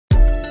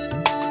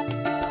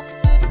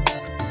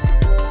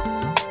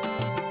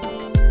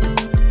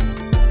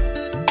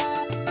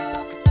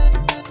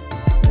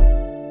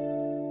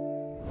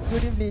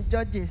Mommy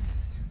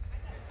judges.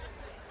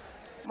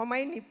 Mama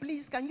Ini,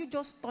 please, can you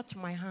just touch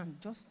my hand?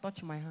 Just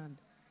touch my hand.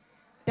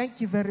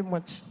 Thank you very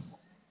much.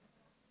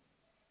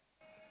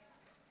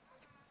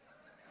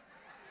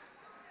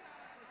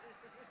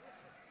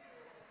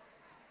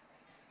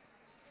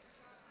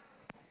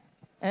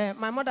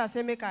 My mother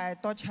say make I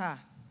touch her.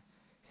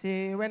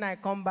 Say when I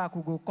come back,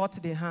 we go cut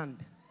the hand,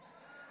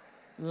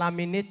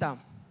 laminate them,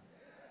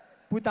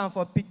 put them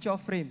for picture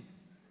frame,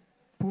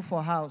 put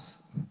for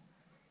house.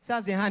 So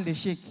as the hand they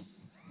shake.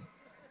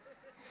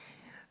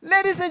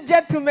 Ladies and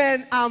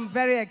gentlemen, I'm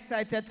very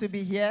excited to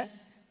be here.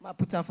 I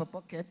put them for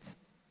pockets.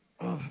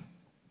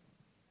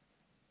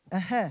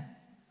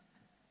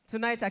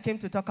 Tonight I came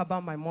to talk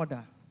about my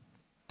mother.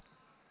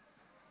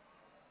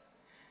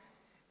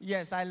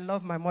 Yes, I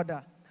love my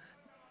mother.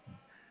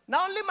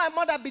 Not only my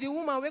mother be the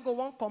woman we go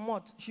one come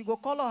out. She go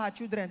call all her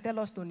children and tell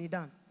us to kneel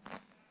down.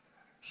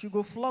 She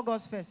go flog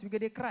us first. We go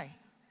they cry.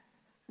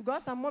 We go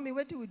ask her, Mommy,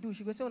 what do we do?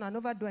 She go say, I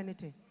never do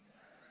anything.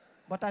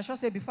 But I shall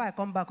say before I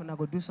come back, I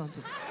go do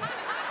something.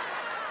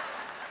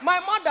 My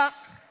mother,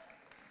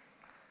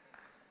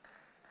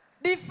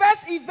 the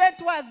first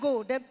event where I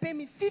go, they pay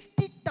me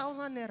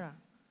 50,000 naira.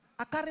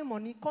 I carry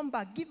money, come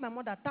back, give my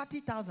mother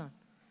 30,000.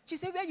 She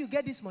said, where you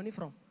get this money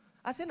from?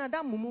 I said, now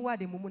that mumu where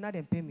the mumu now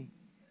they pay me.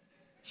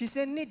 She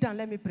said, kneel down,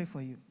 let me pray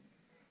for you.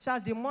 So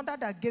as the mother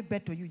that gave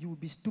birth to you, you will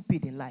be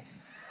stupid in life.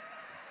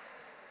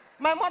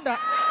 My mother,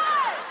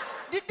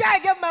 the day I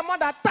gave my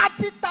mother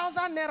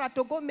 30,000 naira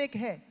to go make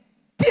hair,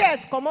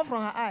 tears come up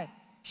from her eye.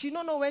 She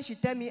don't know when she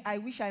tell me, I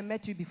wish I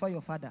met you before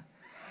your father.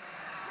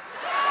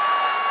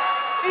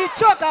 He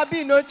choke, I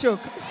be no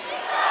choke.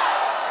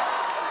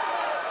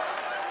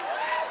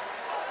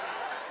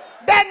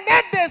 Then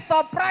they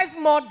surprise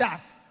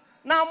mothers.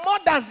 Now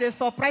mothers, they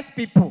surprise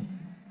people.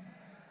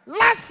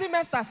 Last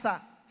semester, sir,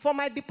 for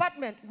my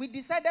department, we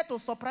decided to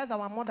surprise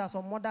our mothers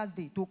on Mother's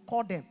Day, to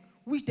call them,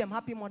 wish them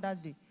happy Mother's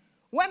Day.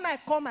 When I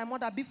call my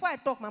mother, before I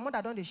talk, my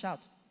mother don't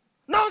shout.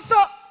 No,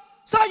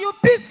 so you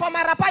piss for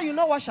my rapper, you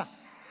know washer.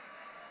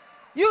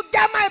 You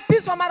get my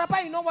piece for my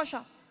rapper, you know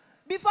washer.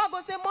 Before I go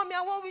say, Mommy,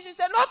 I won't wish, she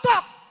said, no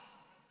talk.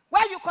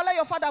 Why you call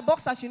your father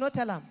boxers, you know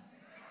tell him.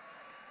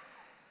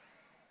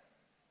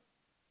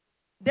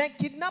 Then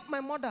kidnap my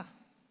mother.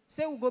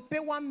 Say we go pay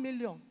 1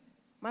 million.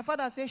 My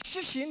father say,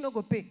 she no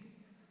go pay.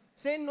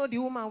 Say no, the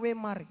woman will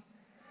marry.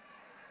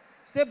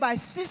 Say by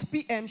 6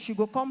 p.m. she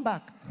go come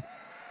back.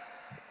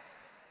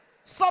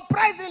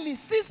 Surprisingly,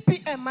 6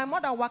 p.m. my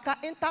mother waka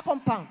enter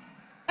compound.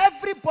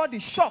 Everybody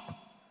shocked.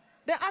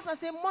 They ask her,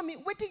 say, Mommy,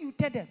 what did you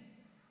tell them?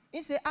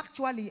 He say,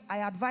 actually, I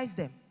advise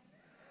them.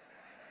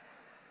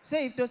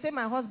 Say, if to say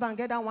my husband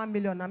get that 1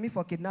 million, na me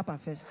for kidnapping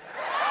first.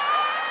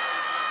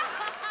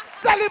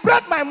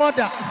 Celebrate my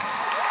mother.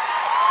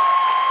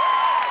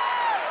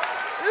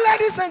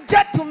 Ladies and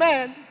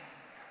gentlemen,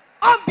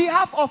 on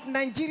behalf of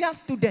Nigerian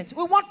students,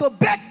 we want to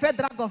beg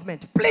federal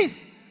government,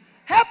 please,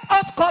 help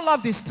us call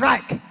off the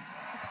strike. Am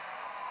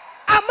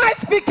I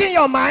speaking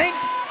your mind?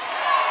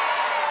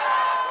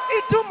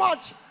 It's too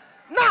much.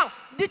 Now,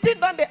 the thing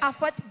don't they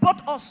affect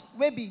both us,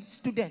 maybe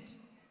students,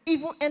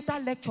 even enter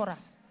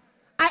lecturers.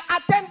 I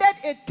attended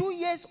a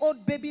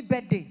 2-year-old baby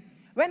birthday.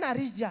 When I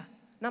reached there,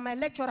 now my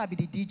lecturer be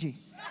the DJ.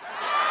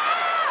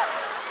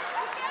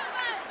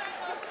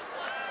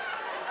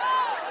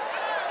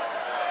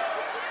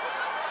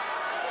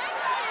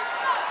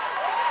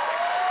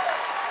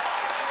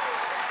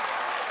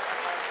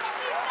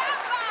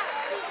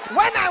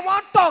 When I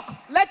want talk,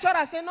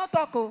 lecturer say no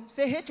talk, oh.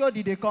 Say HOD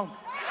they come.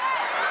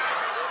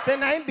 Say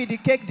na him be the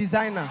cake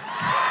designer.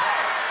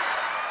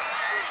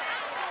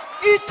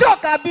 He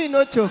choke, I be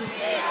no choke.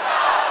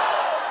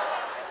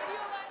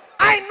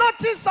 I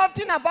noticed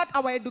something about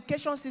our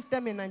education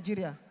system in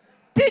Nigeria.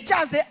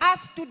 Teachers, they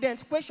ask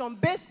students questions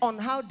based on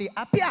how they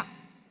appear.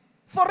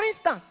 For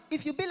instance,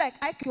 if you be like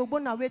Ike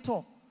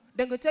Obonaweto,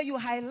 then go tell you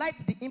highlight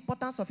the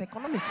importance of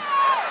economics.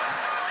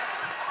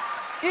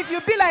 If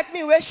you be like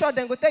me, we're short,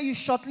 then go tell you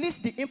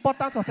shortlist the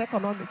importance of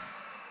economics.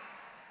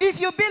 If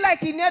you be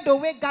like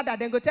Inedo way gather,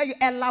 then go tell you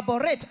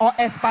elaborate or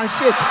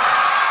expatiate.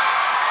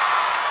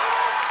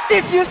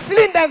 If you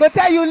slim, then go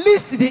tell you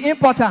list the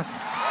importance.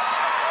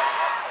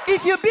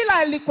 If you be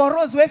like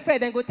Liquorose way fair,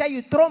 then go tell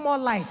you throw more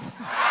light.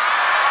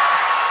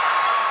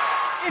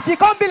 If you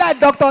can't be like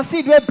Dr.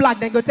 Sid way black,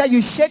 then go tell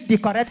you shade the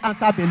correct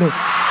answer below.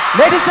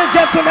 Ladies and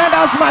gentlemen,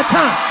 that's my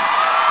time.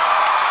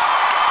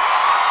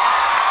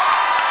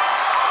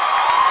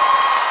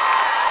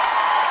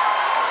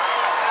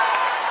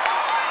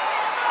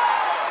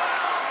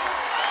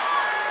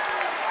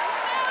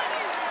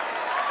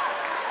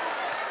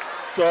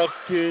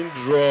 Talking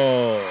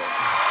drum.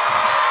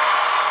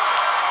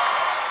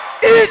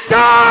 Each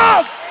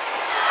up!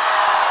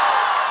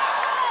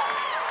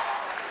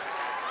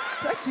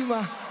 Thank you,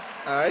 ma.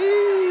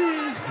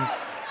 Aye.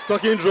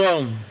 Talking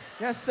drum.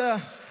 Yes,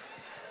 sir.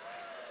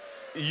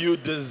 You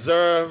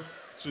deserve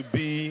to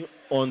be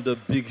on the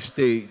big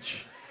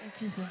stage.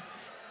 Thank you, sir.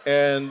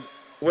 And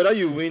whether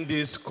you win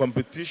this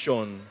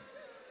competition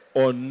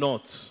or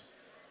not,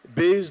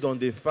 based on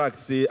the fact,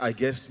 say, I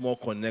get small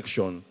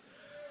connection,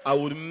 I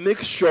will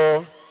make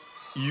sure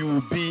you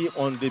will be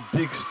on the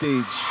big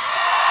stage.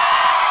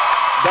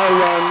 That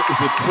one is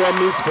a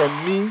promise from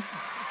me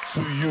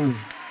to you.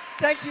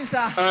 Thank you,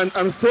 sir. And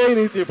I'm saying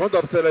it in front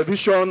of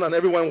television and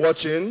everyone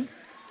watching.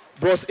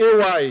 Bros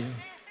AY,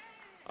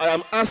 I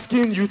am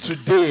asking you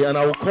today, and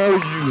I will call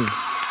you.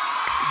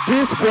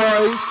 This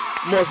boy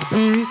must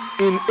be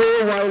in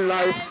AY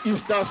Live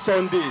Easter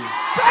Sunday.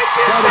 Thank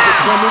you, That is a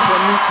promise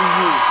from me to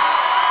you.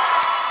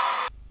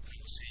 I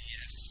will say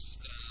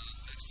yes.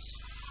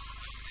 Let's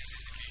this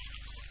indication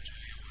come to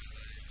AY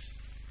Live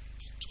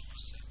October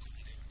 2nd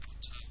in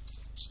Port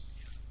Harcourt.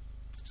 Yeah,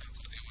 Port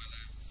Harcourt AY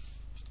Live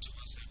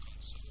October 2nd.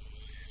 So he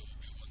will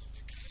be one of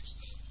the guys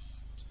that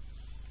would,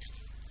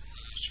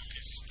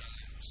 showcase his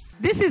talents.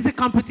 This is the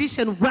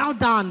competition. Well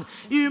done.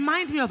 You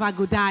remind me of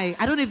Agudai.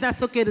 I don't know if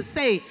that's okay to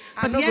say.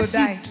 I no go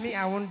die. Me,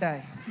 I won't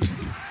die.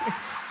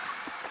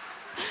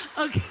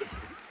 Okay.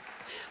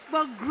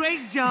 But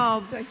great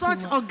job.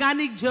 Such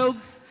organic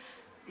jokes.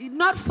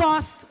 Not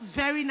forced,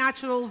 very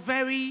natural,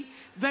 very,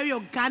 very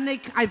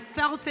organic. I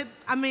felt it.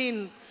 I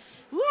mean,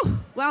 whew,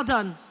 well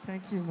done.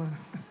 Thank you, ma.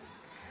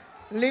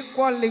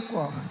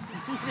 Liquor.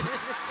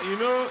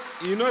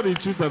 You know the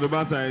truth of the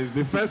matter is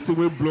the first thing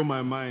will blow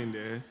my mind.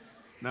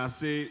 Now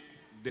say,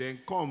 then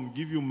come,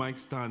 give you mic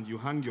stand, you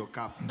hang your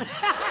cap.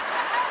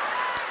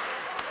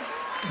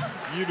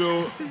 You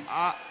know,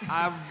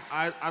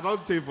 I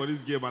don't take for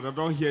this game and I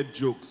don't hear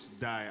jokes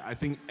die. I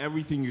think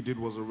everything you did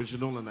was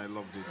original and I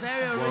loved it.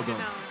 Very well original.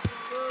 Done.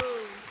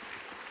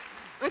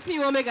 What do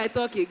you want to make I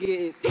talk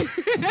again?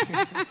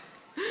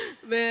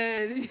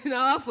 Man,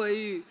 now for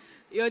you.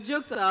 Your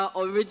jokes are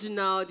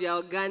original, they are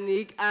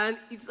organic, and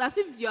it's as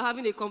if you're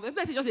having a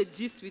conversation. It's just a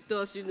gist with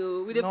us, you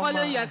know. We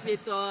follow you as they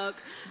talk.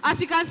 As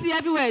you can see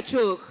everywhere,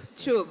 choke.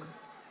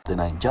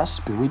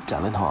 De9jaSpirit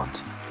Talent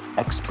Hunt,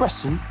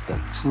 expressing the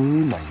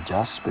true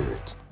Naija spirit.